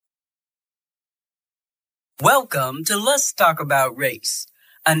Welcome to Let's Talk About Race,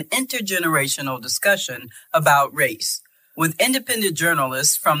 an intergenerational discussion about race with independent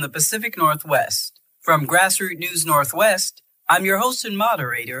journalists from the Pacific Northwest. From Grassroots News Northwest, I'm your host and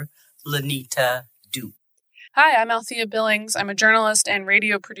moderator, Lanita Duke. Hi, I'm Althea Billings. I'm a journalist and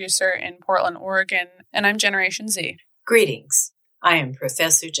radio producer in Portland, Oregon, and I'm Generation Z. Greetings. I am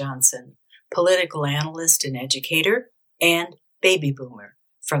Professor Johnson, political analyst and educator, and baby boomer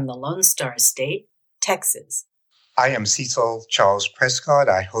from the Lone Star State, Texas. I am Cecil Charles Prescott.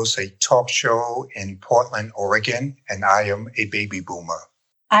 I host a talk show in Portland, Oregon, and I am a baby boomer.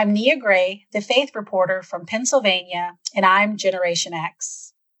 I'm Nia Gray, the faith reporter from Pennsylvania, and I'm Generation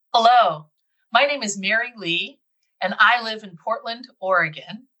X. Hello, my name is Mary Lee, and I live in Portland,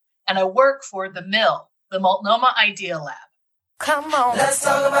 Oregon, and I work for The Mill, the Multnomah Idea Lab. Come on, let's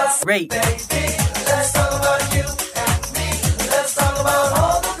talk about race. Baby. Let's talk about you and me. Let's talk about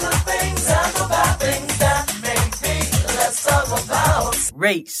all the good things and the bad things that make me. Let's talk about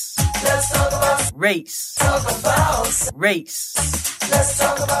race. Let's talk about race. Talk about race. Let's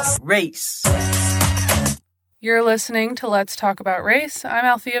talk about race. You're listening to Let's Talk About Race. I'm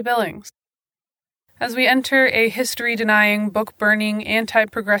Althea Billings. As we enter a history-denying, book-burning,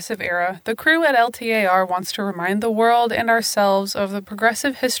 anti-progressive era, the crew at LTAR wants to remind the world and ourselves of the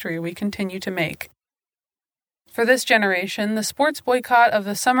progressive history we continue to make. For this generation, the sports boycott of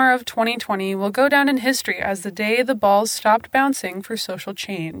the summer of 2020 will go down in history as the day the balls stopped bouncing for social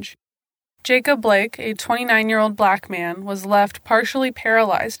change. Jacob Blake, a 29-year-old black man, was left partially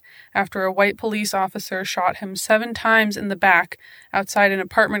paralyzed after a white police officer shot him 7 times in the back outside an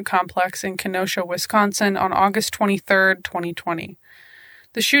apartment complex in Kenosha, Wisconsin on August 23, 2020.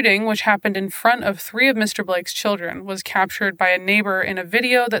 The shooting, which happened in front of 3 of Mr. Blake's children, was captured by a neighbor in a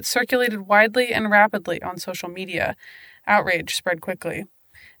video that circulated widely and rapidly on social media. Outrage spread quickly.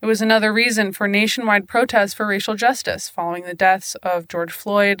 It was another reason for nationwide protests for racial justice following the deaths of George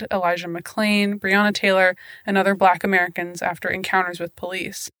Floyd, Elijah McClain, Breonna Taylor, and other Black Americans after encounters with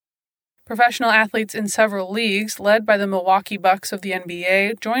police. Professional athletes in several leagues, led by the Milwaukee Bucks of the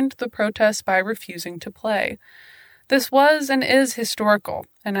NBA, joined the protests by refusing to play. This was and is historical,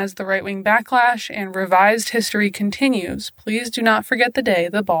 and as the right-wing backlash and revised history continues, please do not forget the day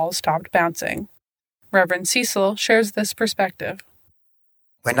the ball stopped bouncing. Reverend Cecil shares this perspective.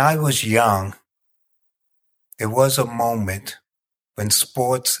 When I was young, there was a moment when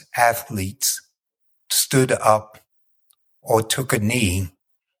sports athletes stood up or took a knee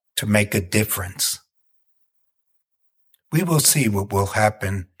to make a difference. We will see what will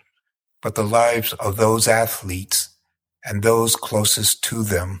happen, but the lives of those athletes and those closest to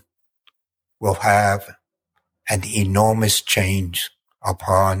them will have an enormous change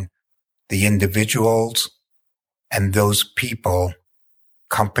upon the individuals and those people,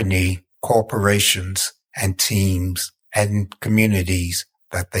 company, corporations, and teams and communities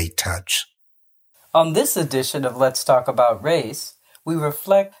that they touch. On this edition of Let's Talk About Race, we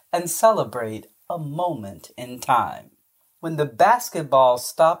reflect and celebrate a moment in time. When the basketball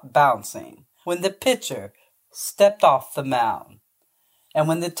stopped bouncing, when the pitcher stepped off the mound, and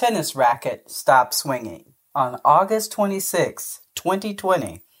when the tennis racket stopped swinging. On August 26,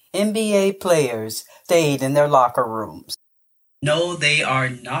 2020, NBA players stayed in their locker rooms. No, they are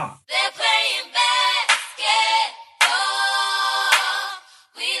not. They're playing basketball.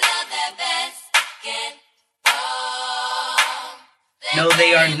 We love that basketball. No,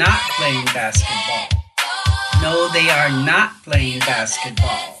 they are not playing basketball. No, they are not playing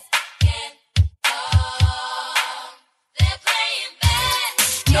basketball.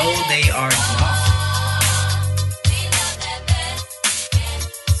 No, they are not.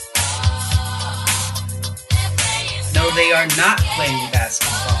 No, they are not playing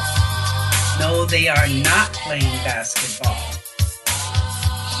basketball. No, they are not playing basketball.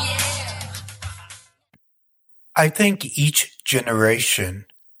 I think each generation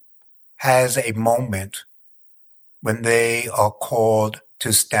has a moment when they are called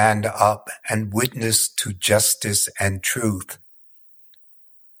to stand up and witness to justice and truth.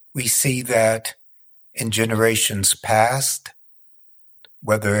 We see that in generations past,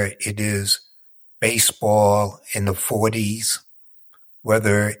 whether it is baseball in the 40s,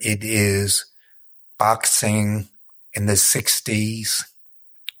 whether it is boxing in the 60s,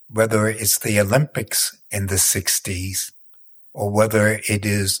 whether it's the Olympics in the 60s, or whether it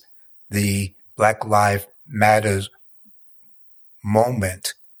is the Black Lives Matter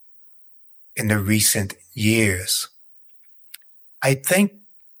moment in the recent years. I think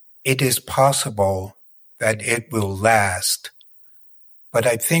it is possible that it will last, but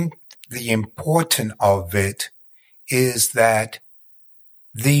I think the importance of it is that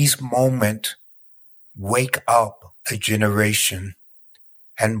these moments wake up a generation.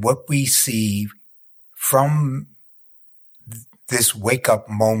 And what we see from this wake-up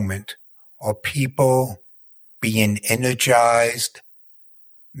moment are people being energized,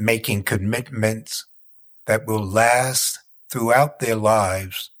 making commitments that will last throughout their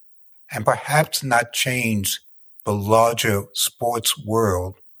lives and perhaps not change the larger sports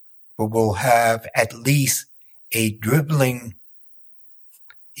world, but will have at least a dribbling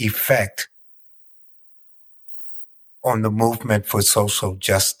effect on the movement for social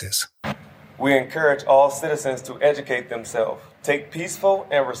justice. We encourage all citizens to educate themselves, take peaceful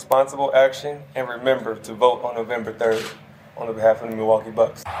and responsible action, and remember to vote on November 3rd on behalf of the Milwaukee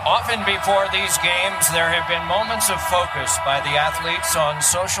Bucks. Often before these games, there have been moments of focus by the athletes on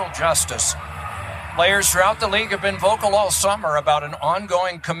social justice. Players throughout the league have been vocal all summer about an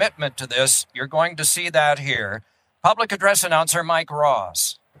ongoing commitment to this. You're going to see that here. Public address announcer Mike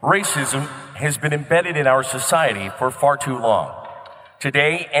Ross. Racism has been embedded in our society for far too long.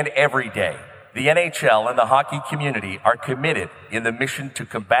 Today and every day, the NHL and the hockey community are committed in the mission to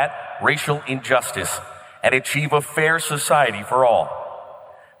combat racial injustice and achieve a fair society for all.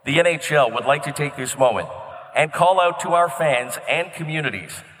 The NHL would like to take this moment and call out to our fans and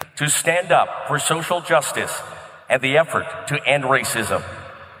communities to stand up for social justice and the effort to end racism.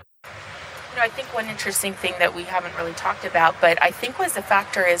 I think one interesting thing that we haven't really talked about, but I think was the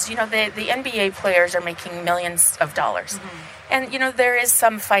factor is, the NBA players are making millions of dollars. Mm-hmm. And, there is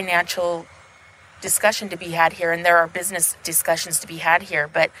some financial discussion to be had here, and there are business discussions to be had here.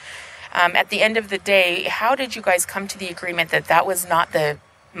 But at the end of the day, how did you guys come to the agreement that that was not the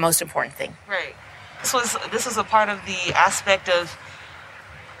most important thing? Right. This was a part of the aspect of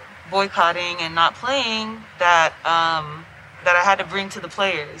boycotting and not playing that I had to bring to the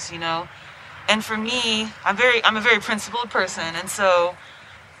players, And for me, I'm a very principled person, and so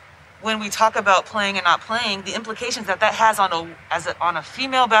when we talk about playing and not playing, the implications that has on a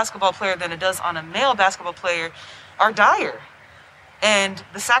female basketball player than it does on a male basketball player are dire. And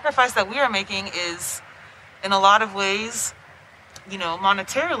the sacrifice that we are making is, in a lot of ways,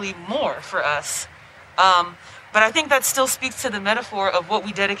 monetarily more for us. But I think that still speaks to the metaphor of what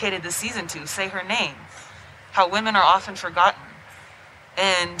we dedicated this season to, Say Her Name, how women are often forgotten.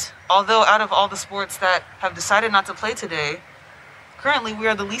 And although out of all the sports that have decided not to play today, currently we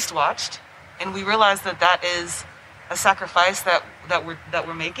are the least watched, and we realize that is a sacrifice that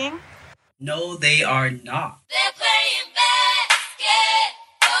we're making. No, they are not. They're playing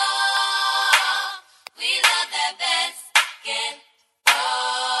basketball. We love that basketball.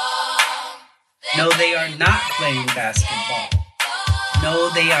 No, they are not playing basketball. No,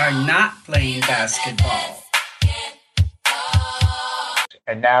 they are not playing basketball.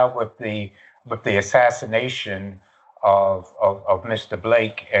 And now with the assassination of Mr.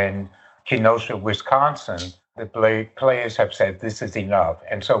 Blake in Kenosha, Wisconsin, the Blake players have said this is enough.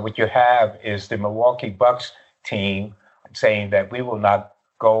 And so what you have is the Milwaukee Bucks team saying that we will not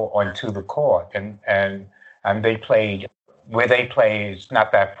go onto the court. And they played, where they play is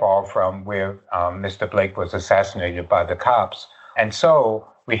not that far from where Mr. Blake was assassinated by the cops. And so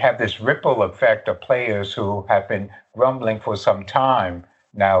we have this ripple effect of players who have been grumbling for some time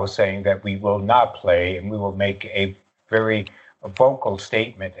now, saying that we will not play and we will make a very vocal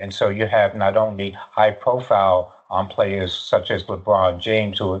statement. And so you have not only high profile players such as LeBron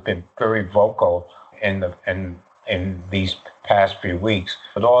James, who have been very vocal in these past few weeks,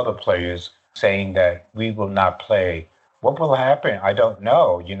 but all the players saying that we will not play. What will happen? I don't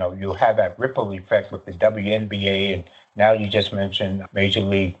know. You'll have that ripple effect with the WNBA, and now you just mentioned Major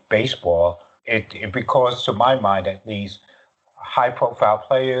League Baseball. Because to my mind, at least, high-profile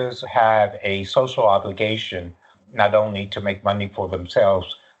players have a social obligation not only to make money for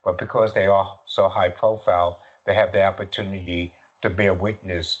themselves, but because they are so high-profile, they have the opportunity to bear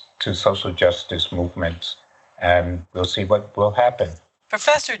witness to social justice movements. And we'll see what will happen.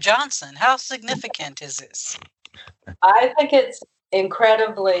 Professor Johnson, how significant is this? I think it's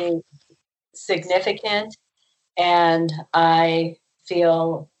incredibly significant, and I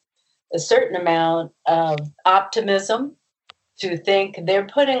feel a certain amount of optimism to think they're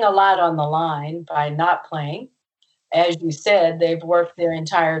putting a lot on the line by not playing. As you said, they've worked their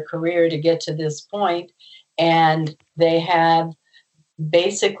entire career to get to this point, and they have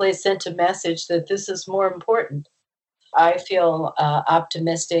basically sent a message that this is more important. I feel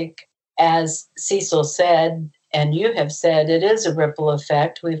optimistic. As Cecil said, and you have said, it is a ripple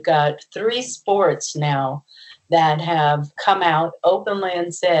effect. We've got 3 sports now that have come out openly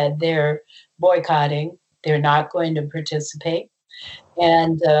and said they're boycotting. They're not going to participate.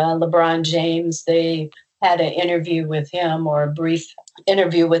 And LeBron James, they had an interview with him, or a brief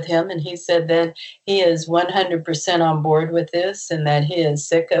interview with him, and he said that he is 100% on board with this and that he is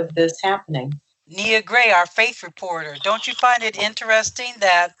sick of this happening. Nia Gray, our faith reporter, don't you find it interesting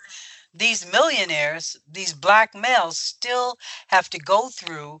that these millionaires, these black males, still have to go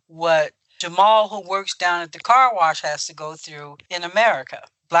through what Jamal, who works down at the car wash, has to go through in America?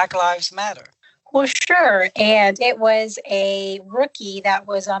 Black Lives Matter. Well, sure. And it was a rookie that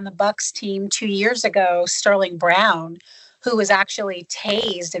was on the Bucks team 2 years ago, Sterling Brown, who was actually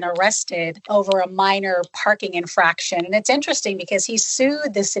tased and arrested over a minor parking infraction. And it's interesting because he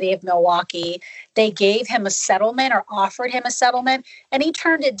sued the city of Milwaukee. They gave him a settlement, or offered him a settlement, and he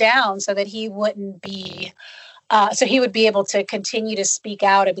turned it down so that he wouldn't be so he would be able to continue to speak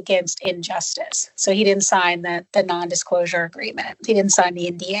out against injustice. So he didn't sign the non-disclosure agreement. He didn't sign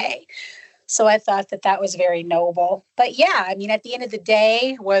the NDA. So I thought that was very noble. But yeah, I mean, at the end of the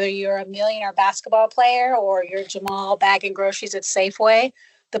day, whether you're a millionaire basketball player or you're Jamal bagging groceries at Safeway,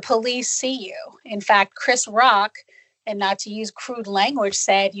 the police see you. In fact, Chris Rock, and not to use crude language,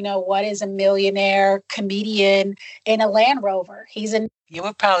 said, what is a millionaire comedian in a Land Rover? You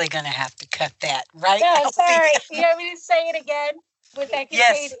were probably going to have to cut that, right? No, sorry. You want me to say it again? With that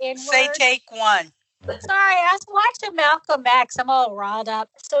yes, N-word? Say take one. Sorry, I was watching Malcolm X. I'm all riled up.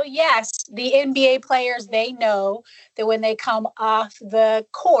 So yes, the NBA players, they know that when they come off the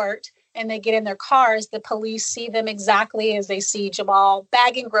court and they get in their cars, the police see them exactly as they see Jamal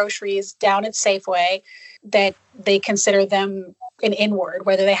bagging groceries down at Safeway, that they consider them an N-word,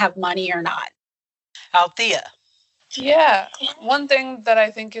 whether they have money or not. Althea. Yeah. One thing that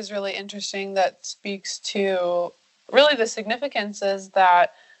I think is really interesting that speaks to really the significance is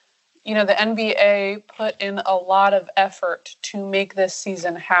that the NBA put in a lot of effort to make this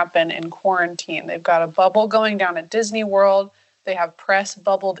season happen in quarantine. They've got a bubble going down at Disney World. They have press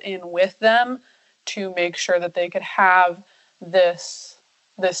bubbled in with them to make sure that they could have this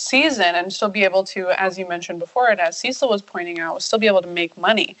season and still be able to, as you mentioned before, and as Cecil was pointing out, still be able to make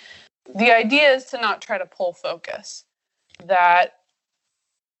money. The idea is to not try to pull focus. That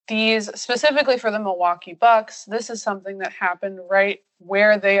these, specifically for the Milwaukee Bucks, this is something that happened right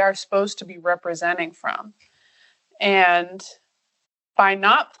where they are supposed to be representing from. And by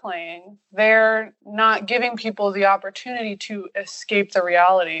not playing, they're not giving people the opportunity to escape the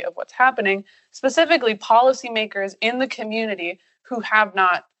reality of what's happening, specifically policymakers in the community who have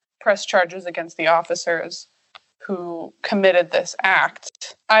not pressed charges against the officers who committed this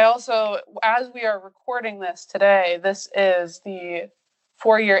act. I also, as we are recording this today, this is the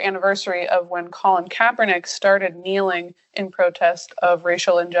 4-year anniversary of when Colin Kaepernick started kneeling in protest of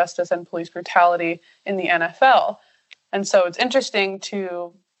racial injustice and police brutality in the NFL. And so it's interesting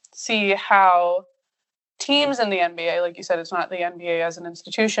to see how teams in the NBA, like you said, it's not the NBA as an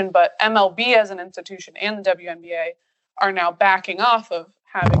institution, but MLB as an institution and the WNBA are now backing off of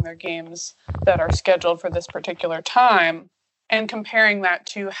having their games that are scheduled for this particular time, and comparing that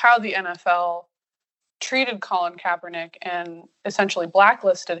to how the NFL treated Colin Kaepernick and essentially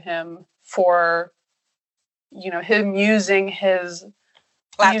blacklisted him for, him using his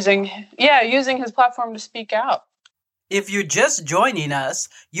platform to speak out. If you're just joining us,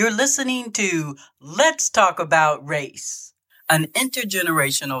 you're listening to Let's Talk About Race, an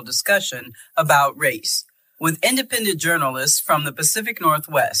intergenerational discussion about race, with independent journalists from the Pacific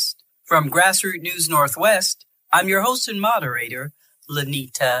Northwest. From Grassroots News Northwest, I'm your host and moderator,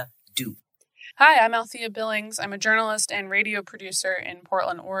 Lanita Duke. Hi, I'm Althea Billings. I'm a journalist and radio producer in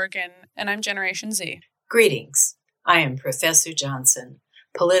Portland, Oregon, and I'm Generation Z. Greetings. I am Professor Johnson,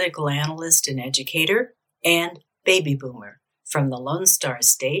 political analyst and educator, and baby boomer from the Lone Star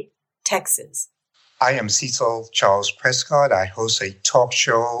State, Texas. I am Cecil Charles Prescott. I host a talk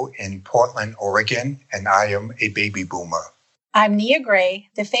show in Portland, Oregon, and I am a baby boomer. I'm Nia Gray,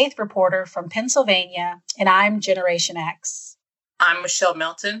 the faith reporter from Pennsylvania, and I'm Generation X. I'm Michelle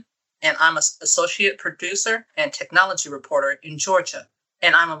Melton, and I'm an associate producer and technology reporter in Georgia,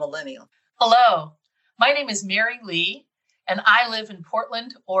 and I'm a millennial. Hello, my name is Mary Lee, and I live in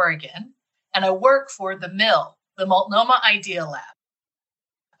Portland, Oregon, and I work for The Mill, the Multnomah Idea Lab.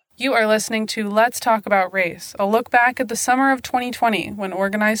 You are listening to Let's Talk About Race, a look back at the summer of 2020 when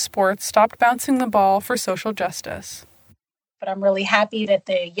organized sports stopped bouncing the ball for social justice. But I'm really happy that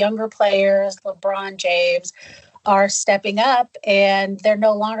the younger players, LeBron James, are stepping up and they're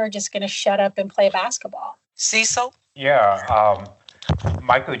no longer just going to shut up and play basketball. Cecil? Yeah,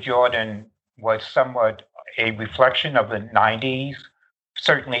 Michael Jordan was somewhat a reflection of the 90s.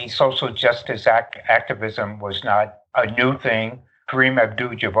 Certainly social justice activism was not a new thing. Kareem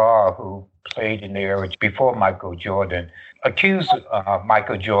Abdul-Jabbar, who played in the era before Michael Jordan, accused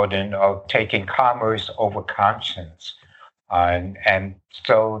Michael Jordan of taking commerce over conscience. And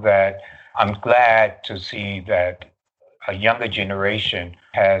so that I'm glad to see that a younger generation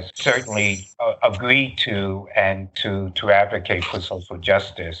has certainly agreed to and to advocate for social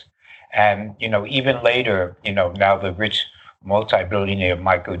justice. And, even later, now the rich multi-billionaire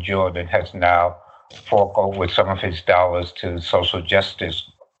Michael Jordan has now forked over some of his dollars to social justice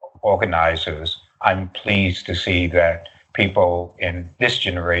organizers. I'm pleased to see that people in this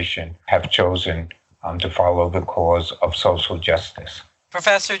generation have chosen to follow the cause of social justice.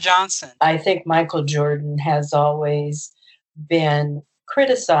 Professor Johnson. I think Michael Jordan has always been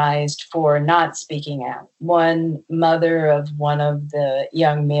criticized for not speaking out. One mother of one of the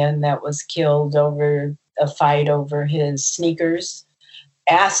young men that was killed over a fight over his sneakers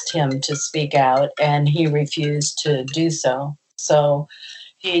asked him to speak out, and he refused to do so. So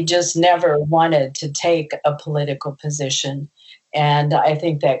he just never wanted to take a political position. And I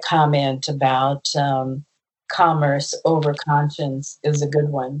think that comment about commerce over conscience is a good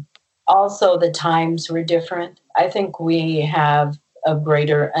one. Also, the times were different. I think we have a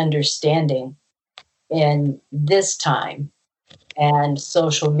greater understanding in this time, and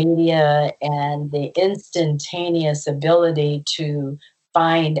social media and the instantaneous ability to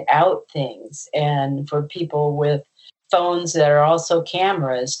find out things, and for people with phones that are also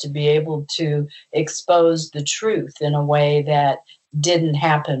cameras to be able to expose the truth in a way that didn't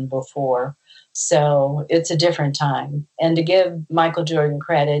happen before. So it's a different time. And to give Michael Jordan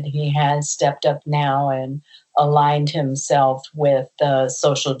credit, he has stepped up now and aligned himself with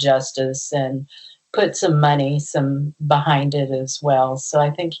social justice and put some money behind it as well. So I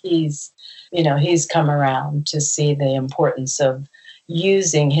think he's come around to see the importance of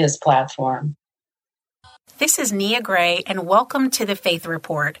using his platform. This is Nia Gray, and welcome to the Faith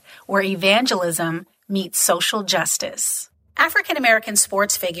Report, where evangelism meets social justice. African American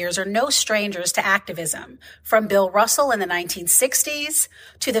sports figures are no strangers to activism, from Bill Russell in the 1960s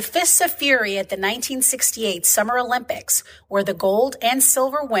to the Fists of Fury at the 1968 Summer Olympics, where the gold and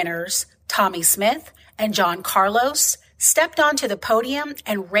silver winners, Tommie Smith and John Carlos, stepped onto the podium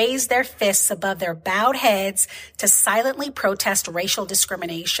and raised their fists above their bowed heads to silently protest racial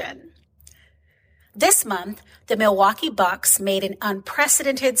discrimination. This month, the Milwaukee Bucks made an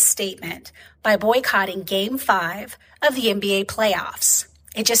unprecedented statement by boycotting Game 5 of the NBA playoffs.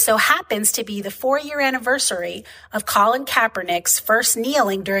 It just so happens to be the 4-year anniversary of Colin Kaepernick's first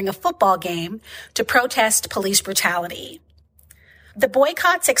kneeling during a football game to protest police brutality. The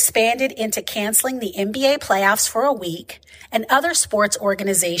boycotts expanded into canceling the NBA playoffs for a week, and other sports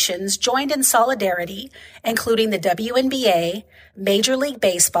organizations joined in solidarity, including the WNBA, Major League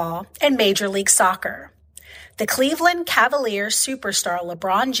Baseball, and Major League Soccer. The Cleveland Cavaliers superstar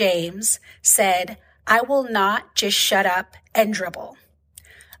LeBron James said, "I will not just shut up and dribble.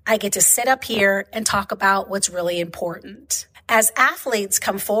 I get to sit up here and talk about what's really important." As athletes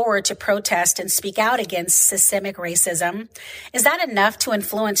come forward to protest and speak out against systemic racism, is that enough to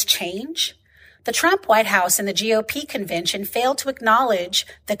influence change? The Trump White House and the GOP convention failed to acknowledge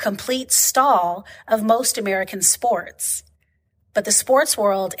the complete stall of most American sports. But the sports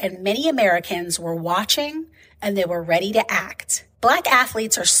world and many Americans were watching, and they were ready to act. Black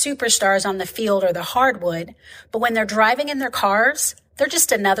athletes are superstars on the field or the hardwood, but when they're driving in their cars, they're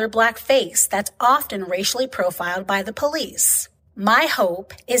just another black face that's often racially profiled by the police. My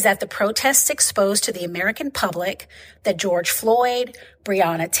hope is that the protests expose to the American public that George Floyd,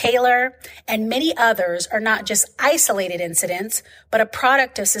 Breonna Taylor, and many others are not just isolated incidents, but a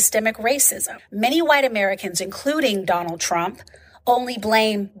product of systemic racism. Many white Americans, including Donald Trump, only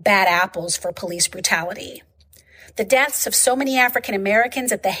blame bad apples for police brutality. The deaths of so many African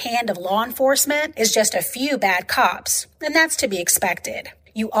Americans at the hand of law enforcement is just a few bad cops, and that's to be expected.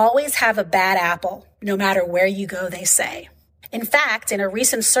 You always have a bad apple, no matter where you go, they say. In fact, in a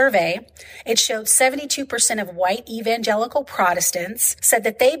recent survey, it showed 72% of white evangelical Protestants said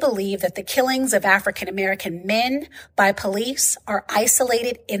that they believe that the killings of African American men by police are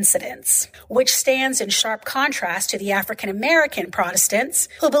isolated incidents, which stands in sharp contrast to the African American Protestants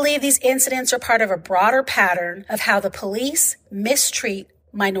who believe these incidents are part of a broader pattern of how the police mistreat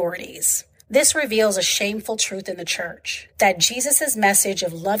minorities. This reveals a shameful truth in the church, that Jesus' message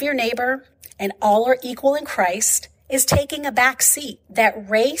of love your neighbor and all are equal in Christ is taking a back seat, that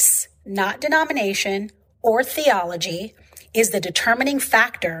race, not denomination or theology, is the determining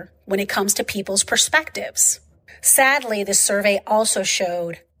factor when it comes to people's perspectives. Sadly, the survey also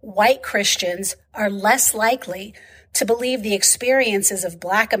showed white Christians are less likely to believe the experiences of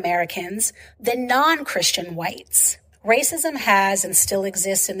Black Americans than non-Christian whites. Racism has and still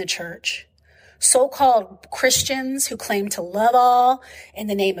exists in the church. So-called Christians who claim to love all in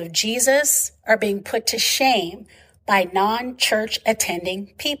the name of Jesus are being put to shame by non-church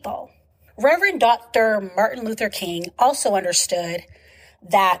attending people. Reverend Dr. Martin Luther King also understood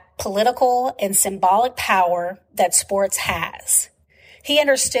that political and symbolic power that sports has. He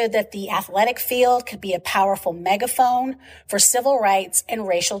understood that the athletic field could be a powerful megaphone for civil rights and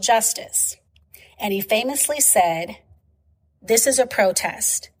racial justice. And he famously said, "This is a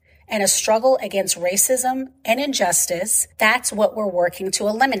protest and a struggle against racism and injustice. That's what we're working to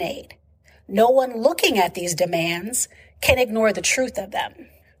eliminate. No one looking at these demands can ignore the truth of them.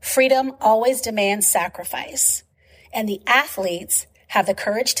 Freedom always demands sacrifice. And the athletes have the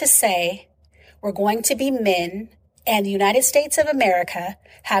courage to say, we're going to be men, and the United States of America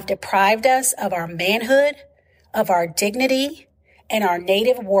have deprived us of our manhood, of our dignity, and our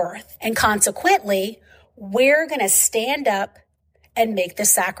native worth. And consequently, we're going to stand up and make the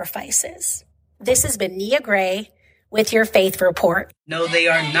sacrifices." This has been Nia Gray with your Faith Report. No, they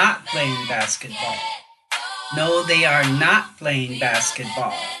are not playing basketball. No, they are not playing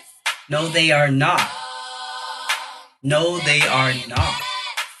basketball. No, they are not. No, they are not.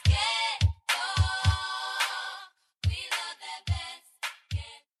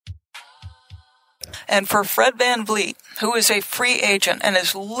 And for Fred VanVleet, who is a free agent and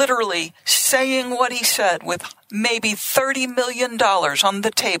is literally saying what he said with maybe $30 million on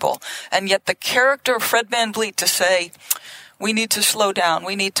the table, and yet the character of Fred VanVleet to say, we need to slow down,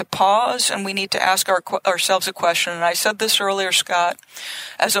 we need to pause, and we need to ask ourselves a question. And I said this earlier, Scott,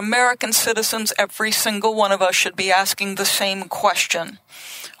 as American citizens, every single one of us should be asking the same question.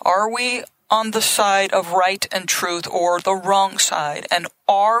 Are we on the side of right and truth or the wrong side? And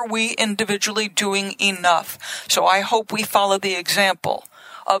are we individually doing enough? So I hope we follow the example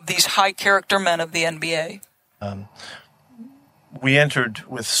of these high character men of the NBA. We entered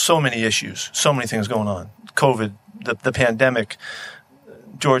with so many issues, so many things going on. COVID, the pandemic,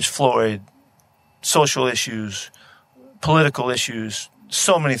 George Floyd, social issues, political issues,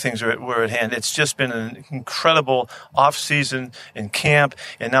 so many things were at hand. It's just been an incredible off-season in camp,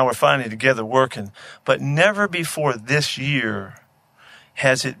 and now we're finally together working. But never before this year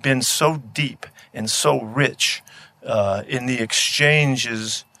has it been so deep and so rich in the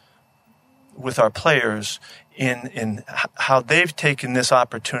exchanges with our players in how they've taken this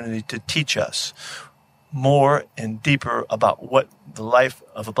opportunity to teach us more and deeper about what the life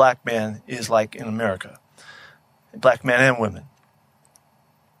of a black man is like in America, black men and women.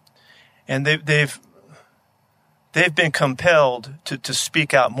 And they've been compelled to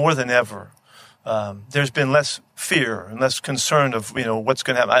speak out more than ever. There's been less fear and less concern of what's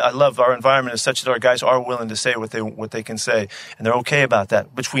going to happen. I love our environment is such that our guys are willing to say what they can say, and they're okay about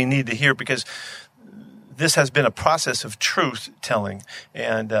that, which we need to hear because this has been a process of truth telling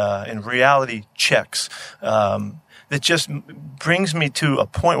and reality checks. That just brings me to a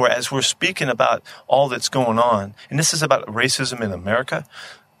point where, as we're speaking about all that's going on, and this is about racism in America,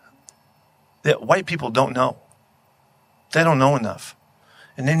 that white people don't know. They don't know enough.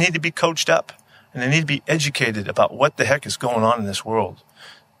 And they need to be coached up. And they need to be educated about what the heck is going on in this world.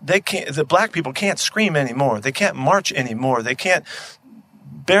 The black people can't scream anymore. They can't march anymore. They can't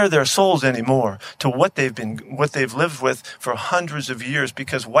bare their souls anymore to what they've lived with for hundreds of years,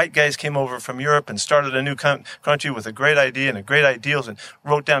 because white guys came over from Europe and started a new country with a great idea and great ideals and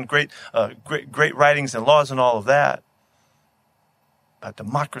wrote down great writings and laws and all of that about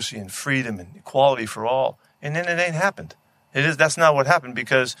democracy and freedom and equality for all. And then it ain't happened. That's not what happened,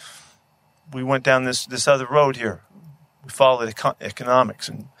 because we went down this other road here. We followed economics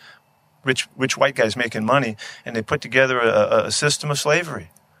and rich white guys making money, and they put together a system of slavery.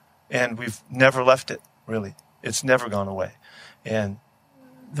 And we've never left it, really. It's never gone away. And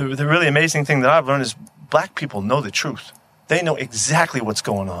the really amazing thing that I've learned is black people know the truth. They know exactly what's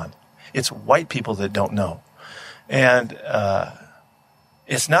going on. It's white people that don't know. And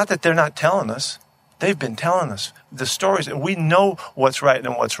it's not that they're not telling us. They've been telling us the stories. We know what's right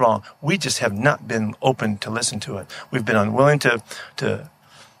and what's wrong. We just have not been open to listen to it. We've been unwilling to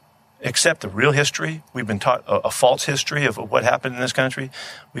accept the real history. We've been taught a false history of what happened in this country.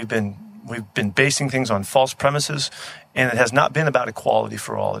 We've been basing things on false premises, and it has not been about equality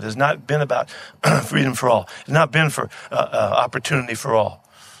for all. It has not been about freedom for all. It has not been for opportunity for all.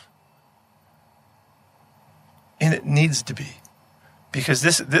 And it needs to be. Because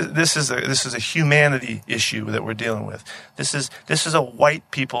this is a humanity issue that we're dealing with. This is a white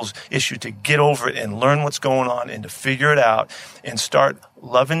people's issue to get over it and learn what's going on and to figure it out and start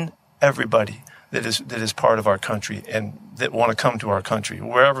loving everybody that is part of our country and that want to come to our country,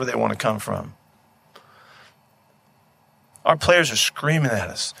 wherever they want to come from. Our players are screaming at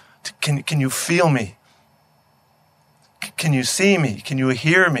us. Can you feel me? Can you see me? Can you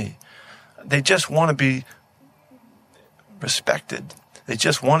hear me? They just want to be respected. They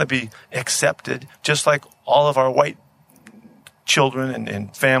just want to be accepted, just like all of our white children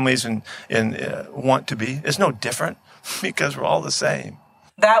and families and want to be. It's no different because we're all the same.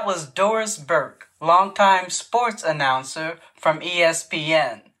 That was Doris Burke, longtime sports announcer from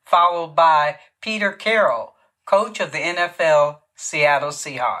ESPN, followed by Peter Carroll, coach of the NFL Seattle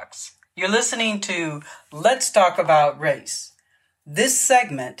Seahawks. You're listening to Let's Talk About Race. This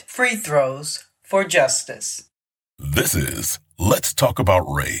segment, Free Throws for Justice. This is Let's Talk About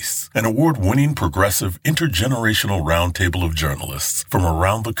Race, an award-winning progressive intergenerational roundtable of journalists from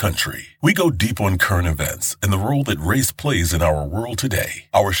around the country. We go deep on current events and the role that race plays in our world today.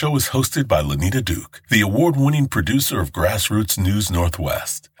 Our show is hosted by Lenita Duke, the award-winning producer of Grassroots News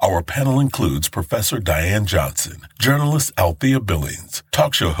Northwest. Our panel includes Professor Diane Johnson, journalist Althea Billings,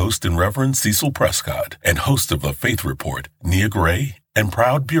 talk show host and Reverend Cecil Prescott, and host of The Faith Report, Nia Gray, and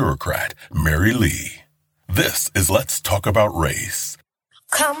proud bureaucrat Mary Lee. This is Let's Talk About Race.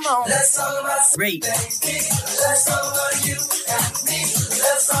 Come on. Let's talk about race. Let's talk about you and me.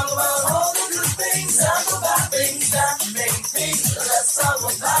 Let's talk about all the good things and the bad things that make me. Let's talk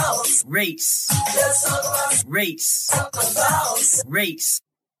about race. Let's talk about race. Talk about race.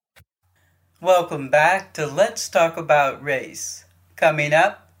 Welcome back to Let's Talk About Race. Coming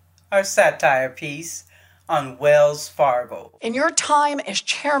up, our satire piece on Wells Fargo. In your time as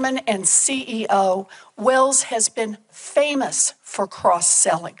chairman and CEO, Wells has been famous for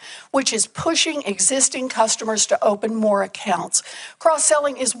cross-selling, which is pushing existing customers to open more accounts.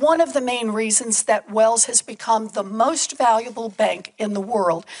 Cross-selling is one of the main reasons that Wells has become the most valuable bank in the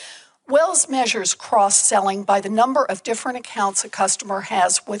world. Wells measures cross-selling by the number of different accounts a customer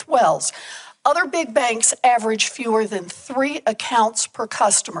has with Wells. Other big banks average fewer than 3 accounts per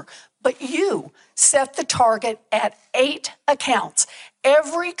customer, but you set the target at 8 accounts.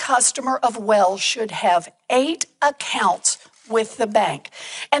 Every customer of Wells should have 8 accounts with the bank.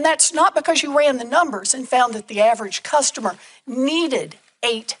 And that's not because you ran the numbers and found that the average customer needed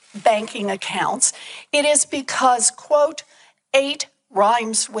 8 banking accounts. It is because, quote, 8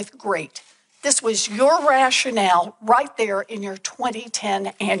 rhymes with great. This was your rationale right there in your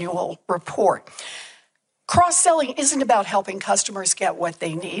 2010 annual report. Cross-selling isn't about helping customers get what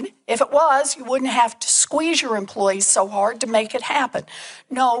they need. If it was, you wouldn't have to squeeze your employees so hard to make it happen.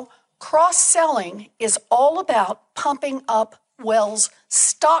 No, cross-selling is all about pumping up Wells'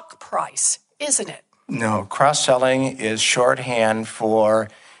 stock price, isn't it? No, cross-selling is shorthand for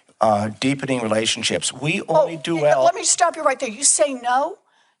deepening relationships. We only do well. Let me stop you right there. You say no?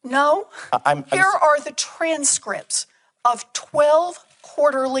 No? Here are the transcripts of 12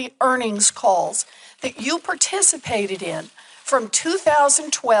 quarterly earnings calls that you participated in from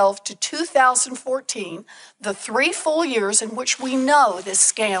 2012 to 2014, the 3 full years in which we know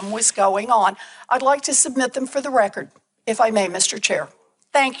this scam was going on. I'd like to submit them for the record, if I may, Mr. Chair.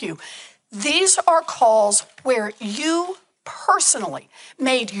 Thank you. These are calls where you personally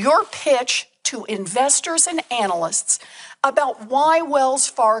made your pitch to investors and analysts about why Wells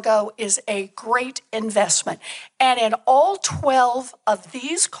Fargo is a great investment. And in all 12 of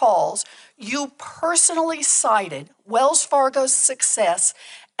these calls, you personally cited Wells Fargo's success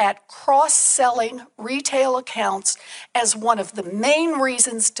at cross-selling retail accounts as one of the main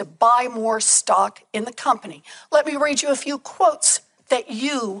reasons to buy more stock in the company. Let me read you a few quotes that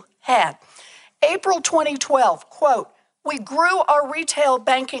you had. April 2012, quote, "We grew our retail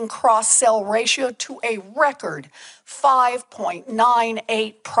banking cross-sell ratio to a record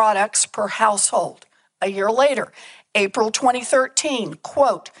 5.98 products per household." A year later, April 2013,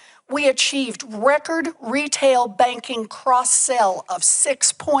 quote, "We achieved record retail banking cross-sell of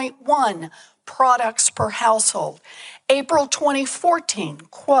 6.1 products per household." April 2014,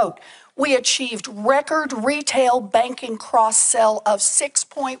 quote, "We achieved record retail banking cross-sell of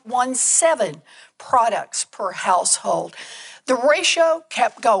 6.17 products per household." The ratio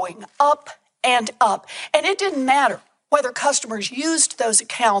kept going up and up, and it didn't matter whether customers used those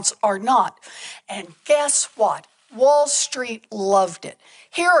accounts or not. And guess what? Wall Street loved it.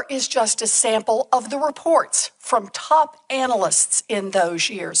 Here is just a sample of the reports from top analysts in those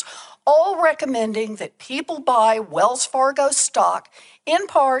years, all recommending that people buy Wells Fargo stock in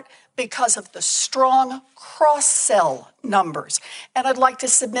part because of the strong cross-sell numbers. And I'd like to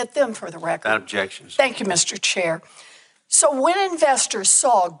submit them for the record. Without objections. Thank you, Mr. Chair. So when investors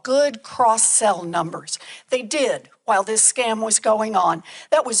saw good cross-sell numbers, they did while this scam was going on.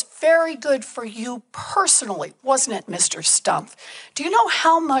 That was very good for you personally, wasn't it, Mr. Stumpf? Do you know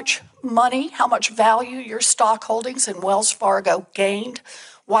how much money, how much value your stock holdings in Wells Fargo gained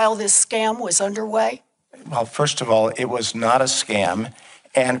while this scam was underway? Well, first of all, it was not a scam.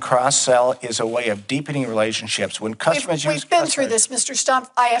 And cross-sell is a way of deepening relationships. When customers We've been through this, Mr. Stumpf.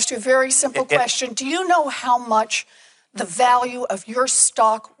 I asked you a very simple question. Do you know how much the value of your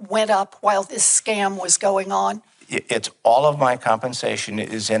stock went up while this scam was going on? It's all of my compensation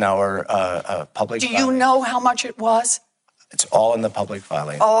is in our public. Do you know how much it was? It's all in the public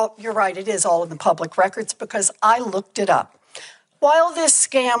filing. Oh, you're right. It is all in the public records because I looked it up. While this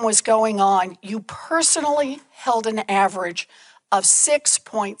scam was going on, you personally held an average of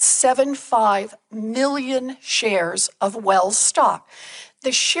 6.75 million shares of Wells stock.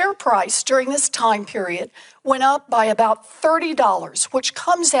 The share price during this time period went up by about $30, which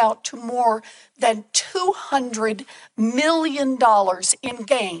comes out to more than $200 million in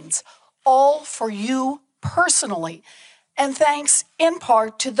gains, all for you personally. And thanks in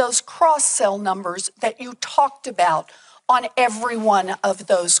part to those cross-sell numbers that you talked about on every one of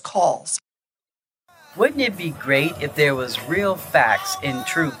those calls. Wouldn't it be great if there was real facts and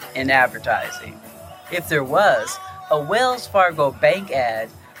truth in advertising? If there was, a Wells Fargo bank ad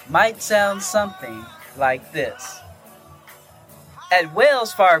might sound something like this. At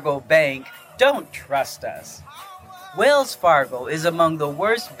Wells Fargo Bank, don't trust us. Wells Fargo is among the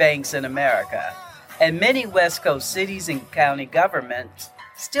worst banks in America, and many West Coast cities and county governments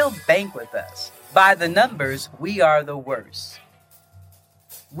still bank with us. By the numbers, we are the worst.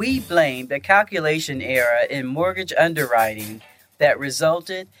 We blame the calculation error in mortgage underwriting that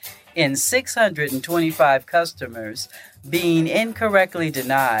resulted in 625 customers being incorrectly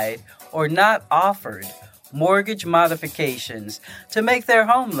denied or not offered mortgage modifications to make their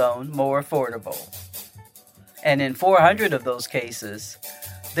home loan more affordable. And in 400 of those cases,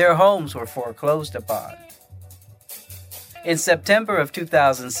 their homes were foreclosed upon. In September of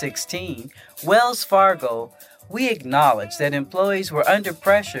 2016, Wells Fargo, we acknowledged that employees were under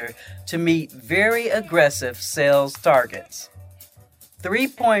pressure to meet very aggressive sales targets.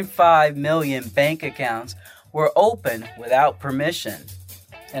 3.5 million bank accounts were opened without permission.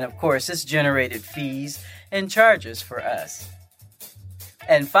 And of course, this generated fees and charges for us.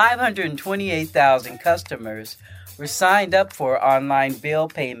 And 528,000 customers were signed up for online bill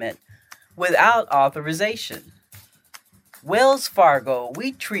payment without authorization. Wells Fargo,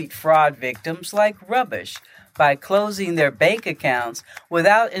 we treat fraud victims like rubbish by closing their bank accounts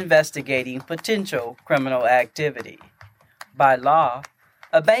without investigating potential criminal activity. By law,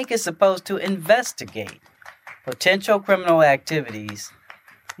 a bank is supposed to investigate potential criminal activities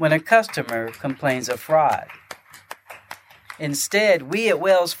when a customer complains of fraud. Instead, we at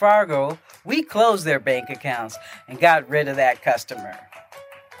Wells Fargo, we closed their bank accounts and got rid of that customer.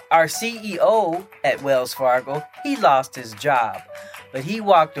 Our CEO at Wells Fargo, he lost his job, but he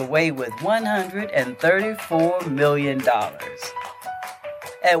walked away with $134 million.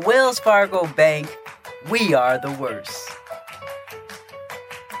 At Wells Fargo Bank, we are the worst.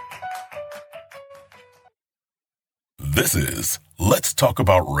 This is Let's Talk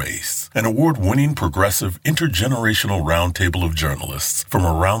About Race, an award-winning progressive intergenerational roundtable of journalists from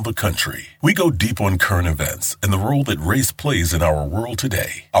around the country. We go deep on current events and the role that race plays in our world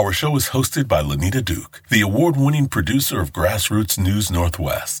today. Our show is hosted by Lenita Duke, the award-winning producer of Grassroots News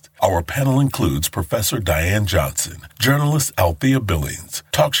Northwest. Our panel includes Professor Diane Johnson, journalist Althea Billings,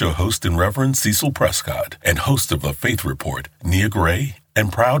 talk show host and Reverend Cecil Prescott, and host of The Faith Report, Nia Gray,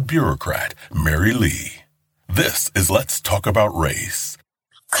 and proud bureaucrat Mary Lee. This is Let's Talk About Race.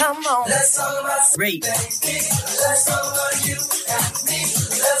 Come on. Let's talk about race. Let's talk about you and me.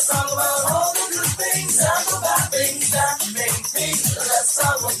 Let's talk about all the good things and the bad things that make me. Let's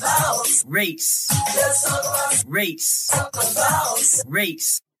talk about race. Let's talk about race. Talk about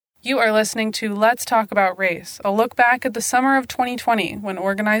race. You are listening to Let's Talk About Race, a look back at the summer of 2020 when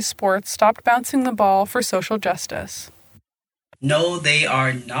organized sports stopped bouncing the ball for social justice. No, they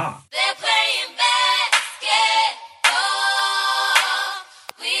are not. They're playing basketball.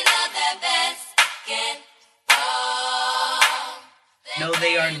 We love that basketball. No,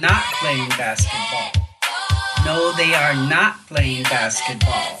 they are not playing basketball. No, they are not playing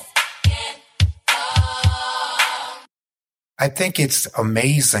basketball. I think it's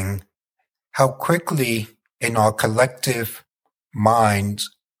amazing how quickly in our collective minds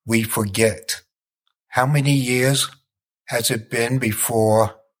we forget. How many years has it been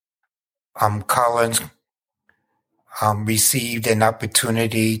before Collins received an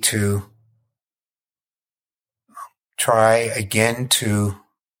opportunity to try again to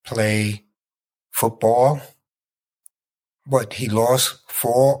play football? He lost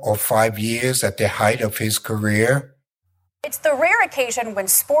 4 or 5 years at the height of his career. It's the rare occasion when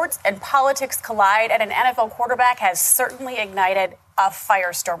sports and politics collide, and an NFL quarterback has certainly ignited a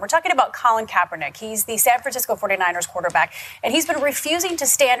firestorm. We're talking about Colin Kaepernick. He's the San Francisco 49ers quarterback, and he's been refusing to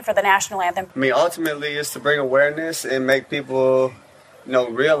stand for the national anthem. I mean, ultimately, it's to bring awareness and make people,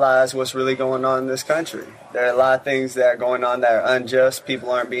 realize what's really going on in this country. There are a lot of things that are going on that are unjust, people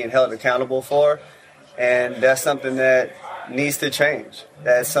aren't being held accountable for, and that's something that needs to change.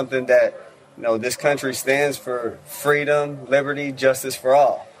 That's something that this country stands for: freedom, liberty, justice for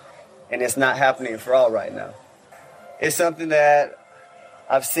all. And it's not happening for all right now. It's something that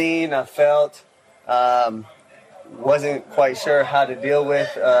I've seen, I felt, wasn't quite sure how to deal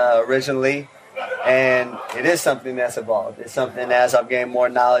with originally. And it is something that's evolved. It's something, as I've gained more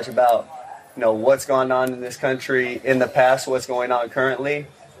knowledge about, what's going on in this country in the past, what's going on currently.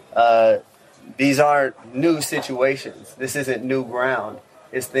 These aren't new situations. This isn't new ground.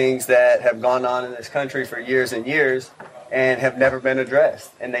 It's things that have gone on in this country for years and years and have never been addressed,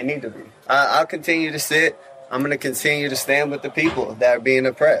 and they need to be. I'll continue to sit. I'm going to continue to stand with the people that are being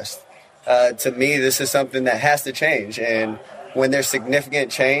oppressed. To me, this is something that has to change, and when there's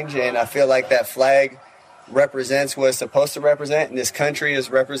significant change, and I feel like that flag represents what it's supposed to represent, and this country is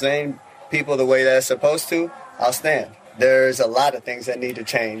representing people the way that it's supposed to, I'll stand. There's a lot of things that need to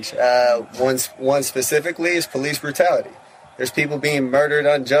change. One specifically is police brutality. There's people being murdered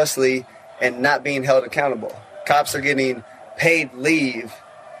unjustly and not being held accountable. Cops are getting paid leave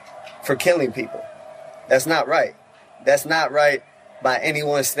for killing people. That's not right. That's not right by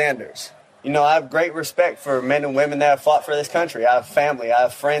anyone's standards. I have great respect for men and women that have fought for this country. I have family. I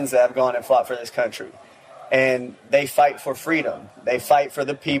have friends that have gone and fought for this country. And they fight for freedom. They fight for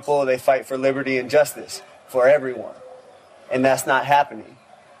the people. They fight for liberty and justice for everyone. And that's not happening.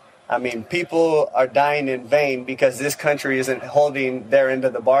 I mean, people are dying in vain because this country isn't holding their end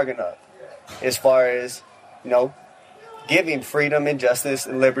of the bargain up as far as, giving freedom and justice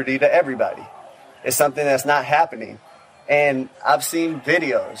and liberty to everybody. It's something that's not happening. And I've seen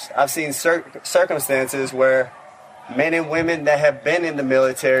videos, I've seen circumstances where men and women that have been in the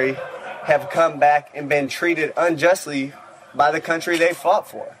military have come back and been treated unjustly by the country they fought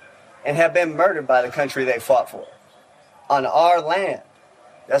for and have been murdered by the country they fought for on our land.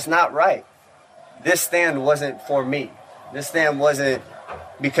 That's not right. This stand wasn't for me. This stand wasn't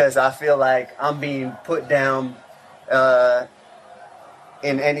because I feel like I'm being put down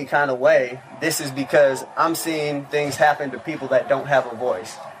in any kind of way. This is because I'm seeing things happen to people that don't have a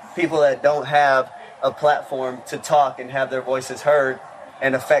voice, people that don't have a platform to talk and have their voices heard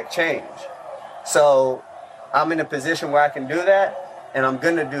and affect change. So I'm in a position where I can do that, and I'm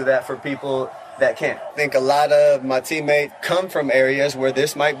going to do that for people that can't. I think a lot of my teammates come from areas where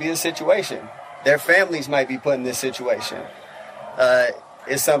this might be a situation. Their families might be put in this situation.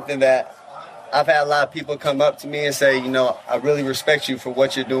 It's something that I've had a lot of people come up to me and say, I really respect you for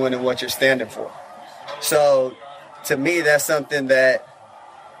what you're doing and what you're standing for. So to me, that's something that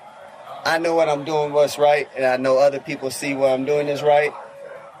I know what I'm doing, what's right, and I know other people see what I'm doing is right.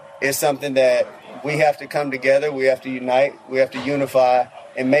 It's something that we have to come together, we have to unite, we have to unify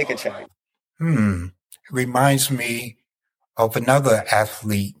and make a change. It reminds me of another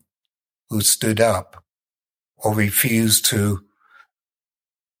athlete who stood up or refused to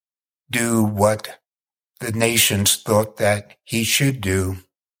do what the nations thought that he should do.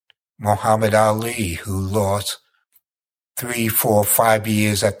 Muhammad Ali, who lost 3, 4, 5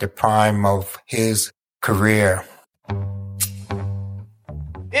 years at the prime of his career.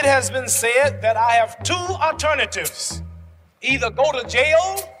 It has been said that I have two alternatives: either go to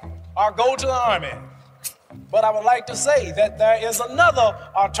jail or go to the army. But I would like to say that there is another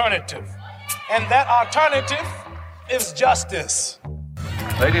alternative, and that alternative is justice.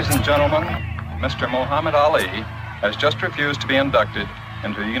 Ladies and gentlemen, Mr. Muhammad Ali has just refused to be inducted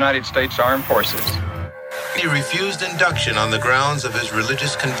into the United States Armed Forces. He refused induction on the grounds of his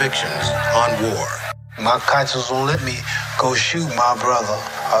religious convictions on war. My conscience won't let me go shoot my brother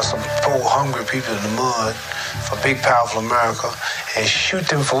or some poor hungry people in the mud for big powerful America and shoot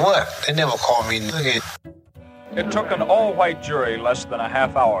them for what? They never called me nigga. It took an all-white jury less than a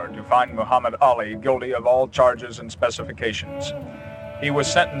half hour to find Muhammad Ali guilty of all charges and specifications. He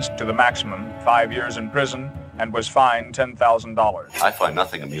was sentenced to the maximum, 5 years in prison, and was fined $10,000. I find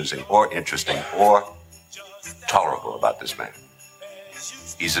nothing amusing or interesting or tolerable about this man.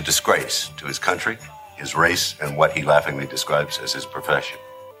 He's a disgrace to his country, his race, and what he laughingly describes as his profession.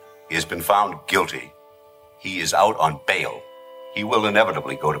 He has been found guilty. He is out on bail. He will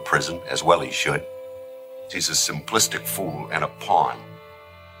inevitably go to prison, as well he should. He's a simplistic fool and a pawn.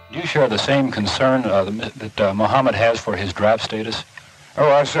 Do you share the same concern that Muhammad has for his draft status? Oh,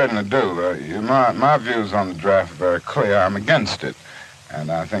 I certainly do. My views on the draft are very clear. I'm against it.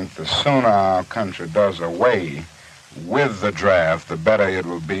 And I think the sooner our country does away with the draft, the better it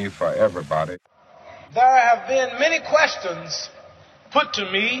will be for everybody. There have been many questions put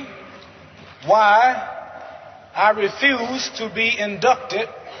to me why I refuse to be inducted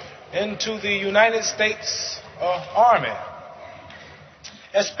into the United States Army,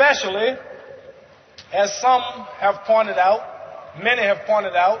 especially as some have pointed out, many have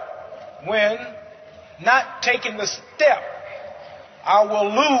pointed out, when not taking the step, I will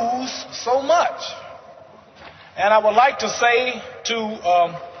lose so much. And I would like to say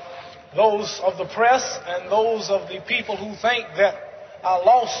to those of the press and those of the people who think that I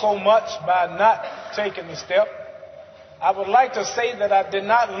lost so much by not taking the step, I would like to say that I did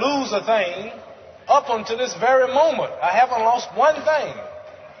not lose a thing up until this very moment. I haven't lost one thing.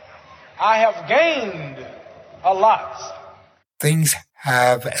 I have gained a lot. Things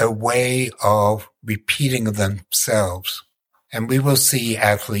have a way of repeating themselves, and we will see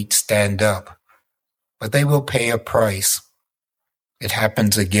athletes stand up, but they will pay a price. It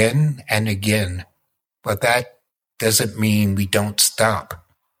happens again and again, but that doesn't mean we don't stop.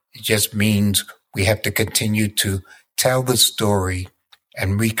 It just means we have to continue to tell the story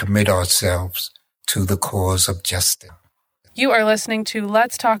and recommit ourselves to the cause of justice. You are listening to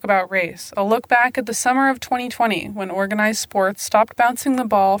Let's Talk About Race, a look back at the summer of 2020 when organized sports stopped bouncing the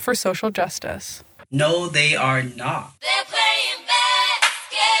ball for social justice. No, they are not. They're playing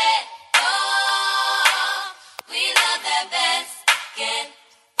basketball. We love that basketball.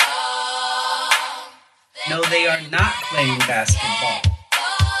 No, they are not playing basketball.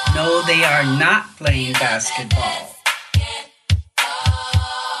 No, they are not playing basketball.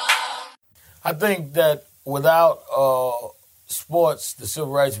 I think that without sports, the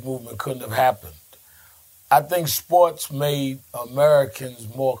civil rights movement couldn't have happened. I think sports made Americans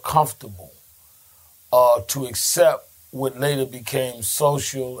more comfortable to accept what later became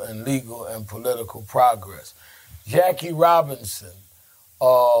social and legal and political progress. Jackie Robinson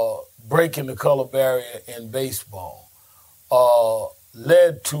breaking the color barrier in baseball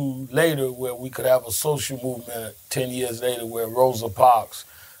led to later where we could have a social movement 10 years later where Rosa Parks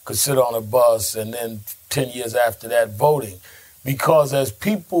could sit on a bus, and then 10 years after that, voting. Because as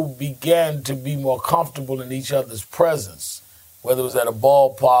people began to be more comfortable in each other's presence, whether it was at a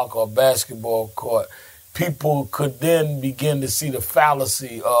ballpark or a basketball court, people could then begin to see the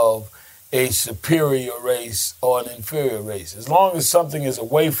fallacy of a superior race or an inferior race. As long as something is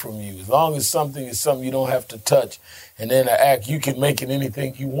away from you, as long as something is something you don't have to touch and interact, you can make it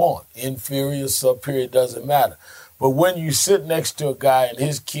anything you want. Inferior, superior, doesn't matter. But when you sit next to a guy and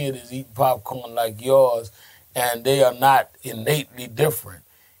his kid is eating popcorn like yours and they are not innately different,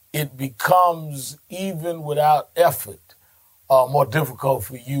 it becomes, even without effort, more difficult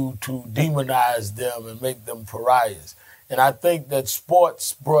for you to demonize them and make them pariahs. And I think that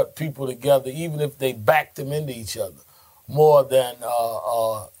sports brought people together, even if they backed them into each other, more than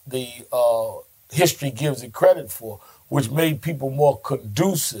the history gives it credit for, which made people more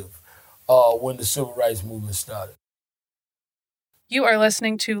conducive when the civil rights movement started. You are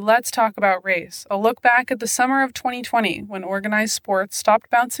listening to Let's Talk About Race, a look back at the summer of 2020 when organized sports stopped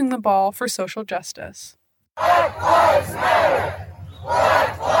bouncing the ball for social justice. Black Lives Matter!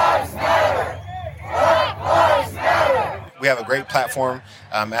 Black Lives Matter! Black Lives Matter! We have a great platform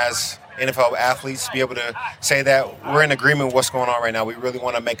as NFL athletes to be able to say that we're in agreement with what's going on right now. We really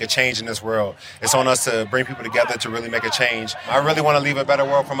want to make a change in this world. It's on us to bring people together to really make a change. I really want to leave a better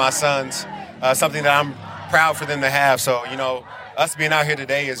world for my sons, something that I'm proud for them to have. So, us being out here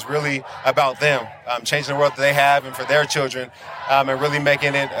today is really about them, changing the world that they have and for their children, and really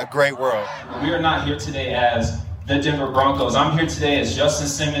making it a great world. We are not here today as the Denver Broncos. I'm here today as Justin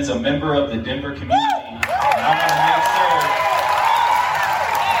Simmons, a member of the Denver community. And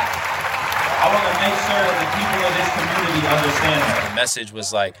I want to make sure that the people of this community understand that. The message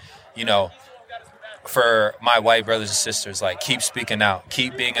was like, for my white brothers and sisters, like, keep speaking out,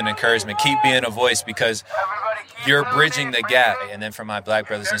 keep being an encouragement, keep being a voice, because you're bridging the gap. And then for my black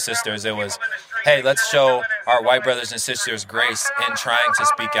brothers and sisters, it was, hey, let's show our white brothers and sisters grace in trying to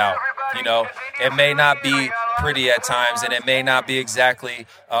speak out. It may not be pretty at times, and it may not be exactly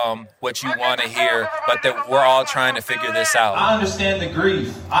what you want to hear, but that we're all trying to figure this out. I understand the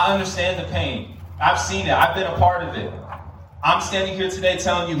grief. I understand the pain. I've seen it. I've been a part of it. I'm standing here today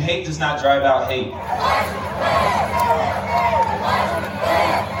telling you hate does not drive out hate.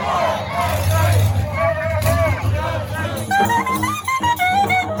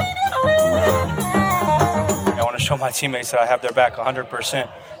 I want to show my teammates that I have their back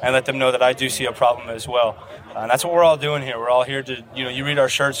 100% and let them know that I do see a problem as well. And that's what we're all doing here. We're all here to, you read our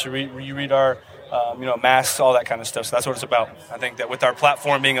shirts, you read our, masks, all that kind of stuff. So that's what it's about. I think that with our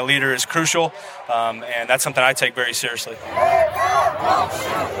platform, being a leader is crucial, and that's something I take very seriously.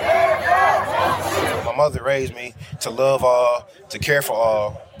 My mother raised me to love all, to care for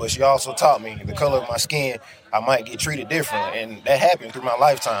all, but she also taught me the color of my skin, I might get treated different, and that happened through my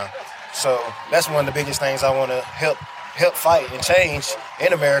lifetime. So that's one of the biggest things I want to help fight and change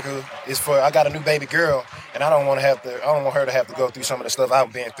in America is I got a new baby girl, and I don't want her to have to go through some of the stuff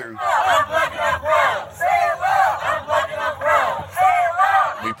I've been through.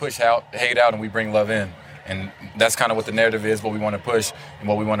 We push hate out, and we bring love in. And that's kind of what the narrative is, what we want to push, and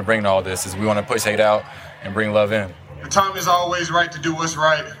what we want to bring to all this is we want to push hate out and bring love in. The time is always right to do what's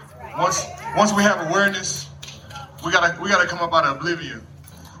right. Once we have awareness, we gotta come up out of oblivion.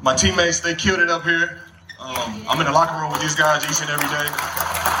 My teammates, they killed it up here. I'm in the locker room with these guys each and every day.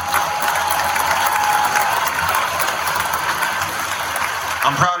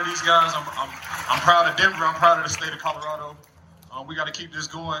 I'm proud of these guys. I'm proud of Denver. I'm proud of the state of Colorado. We got to keep this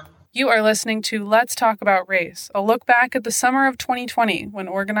going. You are listening to Let's Talk About Race, a look back at the summer of 2020 when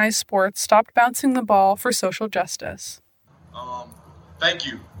organized sports stopped bouncing the ball for social justice. Thank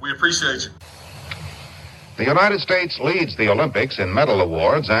you. We appreciate you. The United States leads the Olympics in medal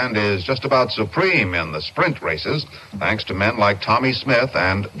awards and is just about supreme in the sprint races, thanks to men like Tommy Smith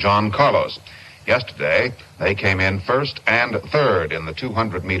and John Carlos. Yesterday, they came in first and third in the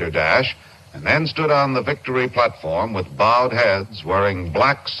 200-meter dash, and then stood on the victory platform with bowed heads, wearing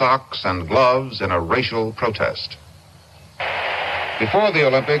black socks and gloves in a racial protest. Before the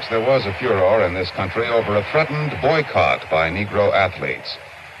Olympics, there was a furor in this country over a threatened boycott by Negro athletes.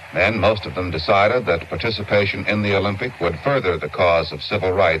 Then most of them decided that participation in the Olympic would further the cause of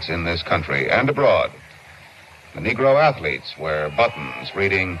civil rights in this country and abroad. The Negro athletes wear buttons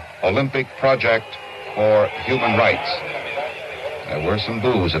reading Olympic Project for Human Rights. There were some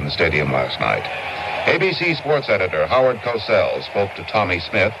boos in the stadium last night. ABC sports editor Howard Cosell spoke to Tommy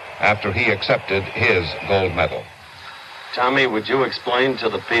Smith after he accepted his gold medal. Tommy, would you explain to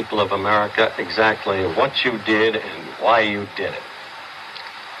the people of America exactly what you did and why you did it?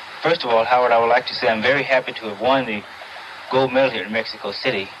 First of all, Howard, I would like to say I'm very happy to have won the gold medal here in Mexico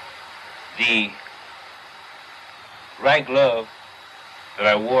City. The right glove that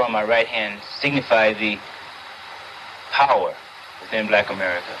I wore on my right hand signified the power within Black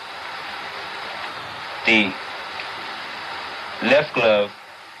America. The left glove,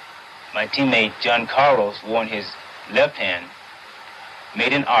 my teammate John Carlos wore in his left hand,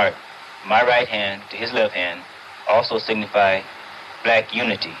 made in art, my right hand to his left hand, also signify Black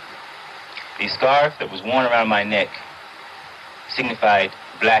unity. The scarf that was worn around my neck signified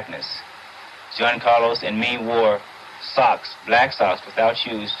blackness. John Carlos and me wore socks, black socks without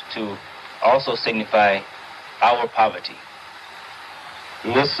shoes, to also signify our poverty.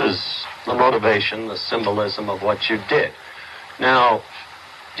 And this is the motivation, the symbolism of what you did. Now,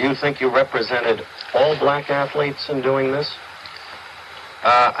 do you think you represented all Black athletes in doing this?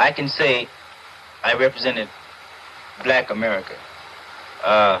 I can say I represented Black America.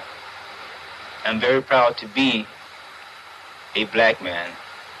 I'm very proud to be a Black man,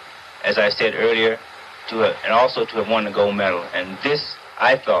 as I said earlier, and also to have won the gold medal. And this,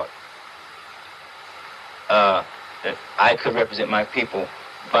 I thought, that I could represent my people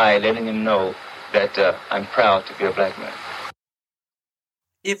by letting them know that I'm proud to be a Black man.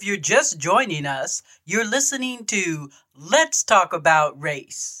 If you're just joining us, you're listening to Let's Talk About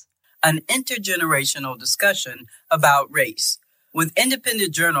Race, an intergenerational discussion about race with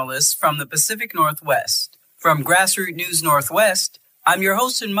independent journalists from the Pacific Northwest. From Grassroots News Northwest, I'm your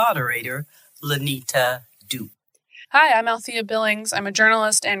host and moderator, Lenita Duke. Hi, I'm Althea Billings. I'm a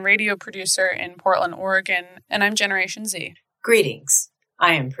journalist and radio producer in Portland, Oregon, and I'm Generation Z. Greetings.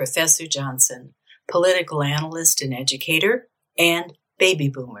 I am Professor Johnson, political analyst and educator, and baby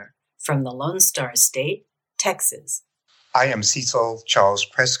boomer from the Lone Star State, Texas. I am Cecil Charles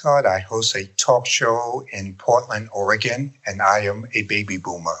Prescott. I host a talk show in Portland, Oregon, and I am a baby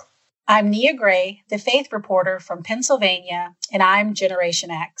boomer. I'm Nia Gray, the faith reporter from Pennsylvania, and I'm Generation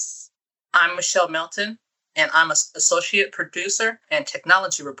X. I'm Michelle Melton, and I'm an associate producer and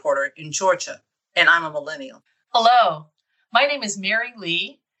technology reporter in Georgia, and I'm a millennial. Hello, my name is Mary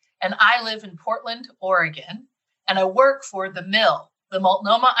Lee, and I live in Portland, Oregon, and I work for The Mill, the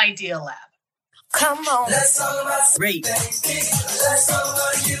Multnomah Idea Lab. Come on, let's talk about race. Let's talk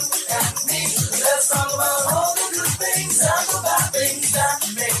about you and me. Let's talk about all the good things. Talk about things that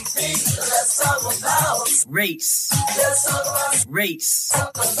make me. Let's talk about race. Let's talk about race.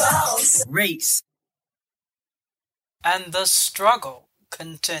 Talk about race. And the struggle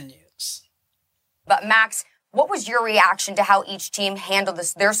continues. But Max, what was your reaction to how each team handled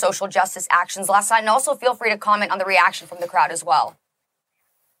their social justice actions last night? And also feel free to comment on the reaction from the crowd as well.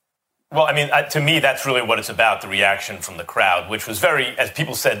 Well, I mean, to me, that's really what it's about, the reaction from the crowd, which was very, as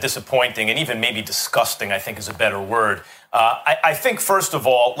people said, disappointing and even maybe disgusting, I think is a better word. I think, first of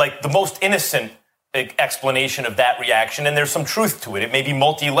all, like the most innocent explanation of that reaction, and there's some truth to it, it may be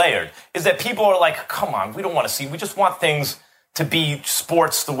multi-layered, is that people are like, come on, we don't want to see, we just want things to be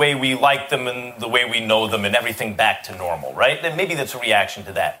sports the way we like them and the way we know them and everything back to normal, right? Then maybe that's a reaction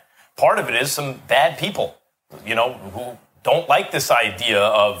to that. Part of it is some bad people, who don't like this idea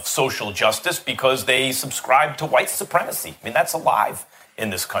of social justice because they subscribe to white supremacy. I mean, that's alive in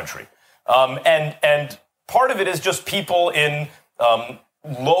this country. And part of it is just people in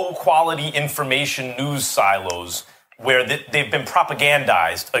low-quality information news silos where they've been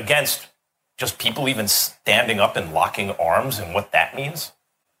propagandized against just people even standing up and locking arms and what that means.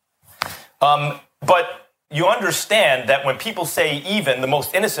 But you understand that when people say even the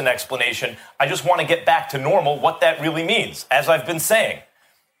most innocent explanation, I just want to get back to normal, what that really means. As I've been saying,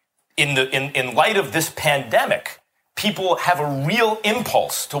 in light of this pandemic, people have a real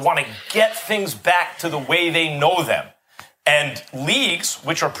impulse to want to get things back to the way they know them. And leagues,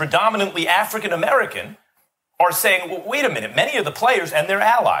 which are predominantly African American, are saying, well, wait a minute, many of the players and their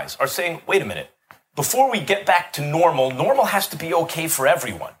allies are saying, wait a minute, before we get back to normal, normal has to be okay for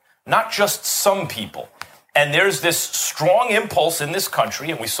everyone, not just some people. And there's this strong impulse in this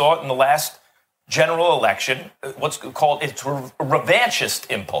country, and we saw it in the last general election, what's called, it's a revanchist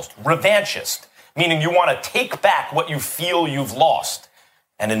impulse, revanchist, meaning you want to take back what you feel you've lost.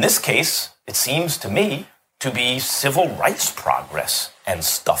 And in this case, it seems to me to be civil rights progress and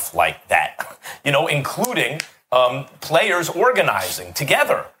stuff like that, including players organizing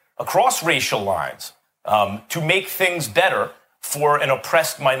together across racial lines to make things better for an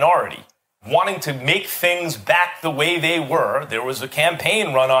oppressed minority, wanting to make things back the way they were. There was a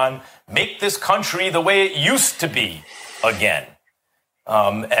campaign run on make this country the way it used to be again.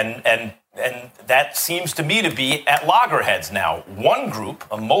 And that seems to me to be at loggerheads now. One group,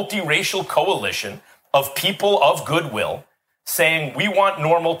 a multiracial coalition of people of goodwill saying we want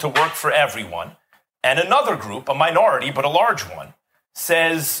normal to work for everyone. And another group, a minority, but a large one,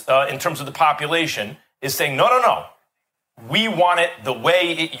 says, in terms of the population, is saying, no. We want it the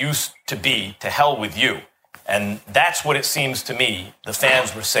way it used to be, to hell with you. And that's what it seems to me the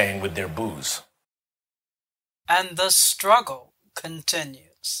fans were saying with their boos. And the struggle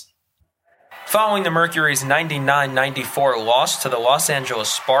continues. Following the Mercury's 99-94 loss to the Los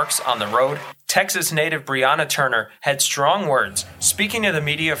Angeles Sparks on the road, Texas native Breonna Turner had strong words, speaking to the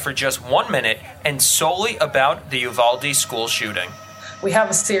media for just 1 minute and solely about the Uvalde school shooting. We have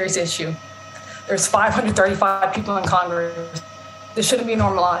a serious issue. There's 535 people in Congress. This shouldn't be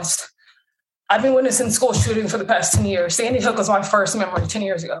normalized. I've been witnessing school shootings for the past 10 years. Sandy Hook was my first memory 10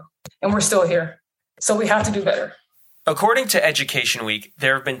 years ago, and we're still here. So we have to do better. According to Education Week,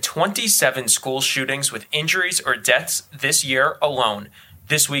 there have been 27 school shootings with injuries or deaths this year alone.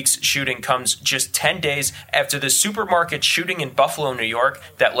 This week's shooting comes just 10 days after the supermarket shooting in Buffalo, New York,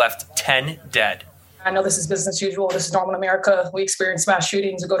 that left 10 dead. I know this is business as usual. This is normal in America. We experience mass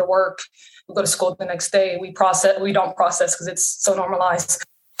shootings. We go to work. We go to school the next day. We don't process because it's so normalized.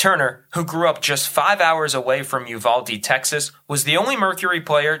 Turner, who grew up just 5 hours away from Uvalde, Texas, was the only Mercury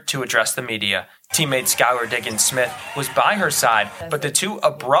player to address the media. Teammate Skylar Diggins-Smith was by her side, but the two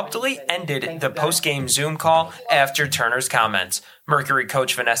abruptly ended the post-game Zoom call after Turner's comments. Mercury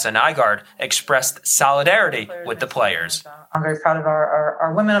coach Vanessa Nygaard expressed solidarity with the players. I'm very proud of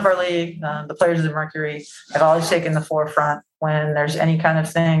our women of our league. The players of the Mercury have always taken the forefront when there's any kind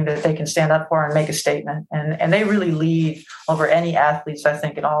of thing that they can stand up for and make a statement. And they really lead over any athletes, I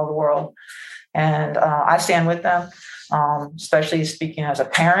think, in all the world. And I stand with them, especially speaking as a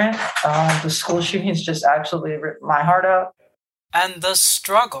parent. The school shootings just absolutely ripped my heart out. And the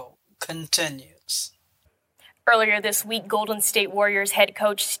struggle continues. Earlier this week, Golden State Warriors head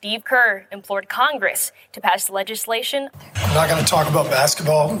coach Steve Kerr implored Congress to pass legislation. I'm not going to talk about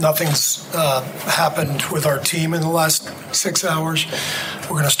basketball. Nothing's happened with our team in the last 6 hours. We're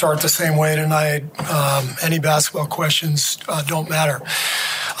going to start the same way tonight. Any basketball questions don't matter.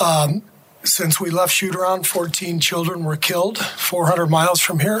 Since we left shoot-around, 14 children were killed 400 miles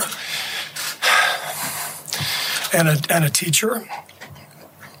from here, and a teacher.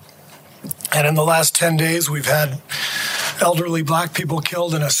 And in the last 10 days, we've had elderly black people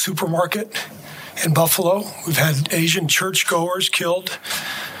killed in a supermarket in Buffalo. We've had Asian churchgoers killed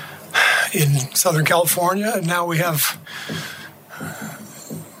in Southern California. And now we have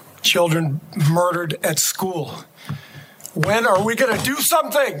children murdered at school. When are we going to do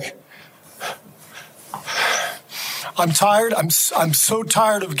something? I'm tired. I'm so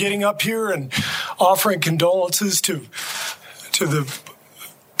tired of getting up here and offering condolences to the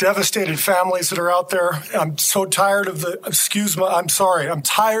devastated families that are out there. I'm so tired of I'm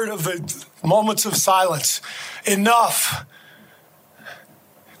tired of the moments of silence. Enough.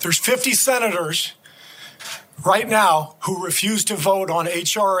 There's 50 senators right now who refuse to vote on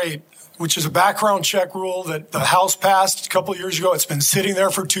H.R. 8, which is a background check rule that the House passed a couple of years ago. It's been sitting there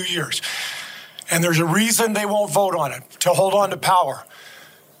for 2 years. And there's a reason they won't vote on it, to hold on to power.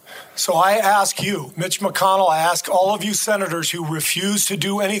 So I ask you, Mitch McConnell, I ask all of you senators who refuse to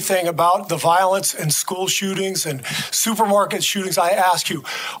do anything about the violence and school shootings and supermarket shootings, I ask you,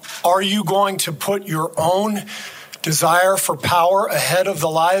 are you going to put your own desire for power ahead of the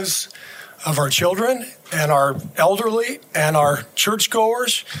lives of our children and our elderly and our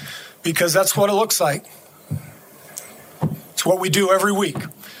churchgoers? Because that's what it looks like. It's what we do every week.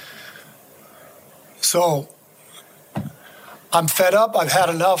 So I'm fed up. I've had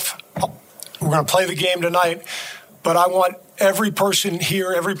enough. We're going to play the game tonight, but I want every person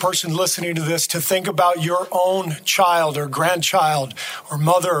here, every person listening to this, to think about your own child or grandchild or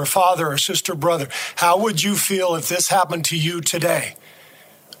mother or father or sister, brother. How would you feel if this happened to you today?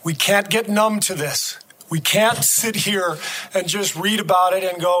 We can't get numb to this. We can't sit here and just read about it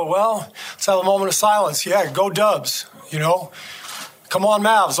and go, well, let's have a moment of silence. Yeah, go Dubs, you know. Come on,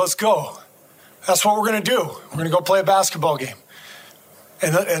 Mavs, let's go. That's what we're going to do. We're going to go play a basketball game.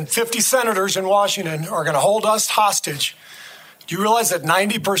 And 50 senators in Washington are going to hold us hostage. Do you realize that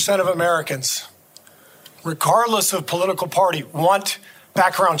 90% of Americans, regardless of political party, want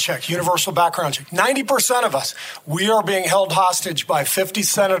background check, universal background check? 90% of us, we are being held hostage by 50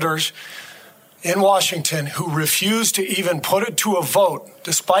 senators in Washington who refuse to even put it to a vote,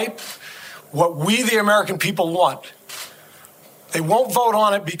 despite what we, the American people, want. They won't vote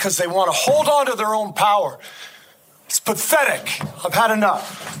on it because they want to hold on to their own power. It's pathetic. I've had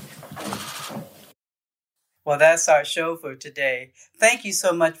enough. Well, that's our show for today. Thank you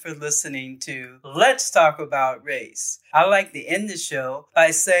so much for listening to Let's Talk About Race. I like to end the show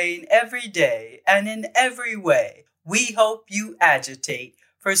by saying every day and in every way, we hope you agitate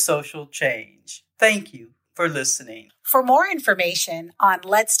for social change. Thank you for listening. For more information on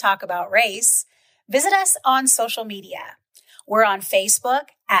Let's Talk About Race, visit us on social media. We're on Facebook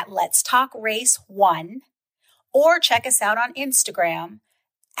at Let's Talk Race 1, or check us out on Instagram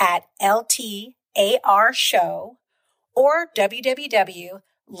at LTAR Show or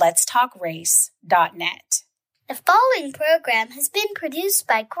www.letstalkrace.net. The following program has been produced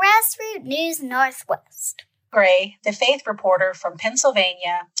by Grassroots News Northwest. Gray, the faith reporter from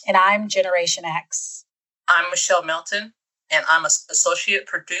Pennsylvania, and I'm Generation X. I'm Michelle Melton, and I'm an associate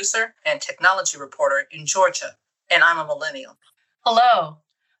producer and technology reporter in Georgia, and I'm a millennial. Hello,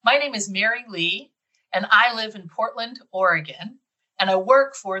 my name is Mary Lee, and I live in Portland, Oregon, and I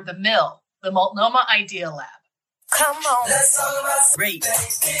work for The Mill, the Multnomah Idea Lab. Come on, let's talk about race.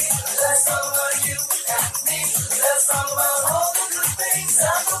 Let's talk about you and me. Let's talk about all the good things.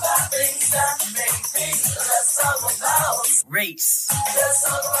 Talk about things that make me. Let's talk about race. Let's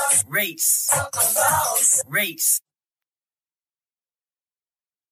talk about race. Talk about race.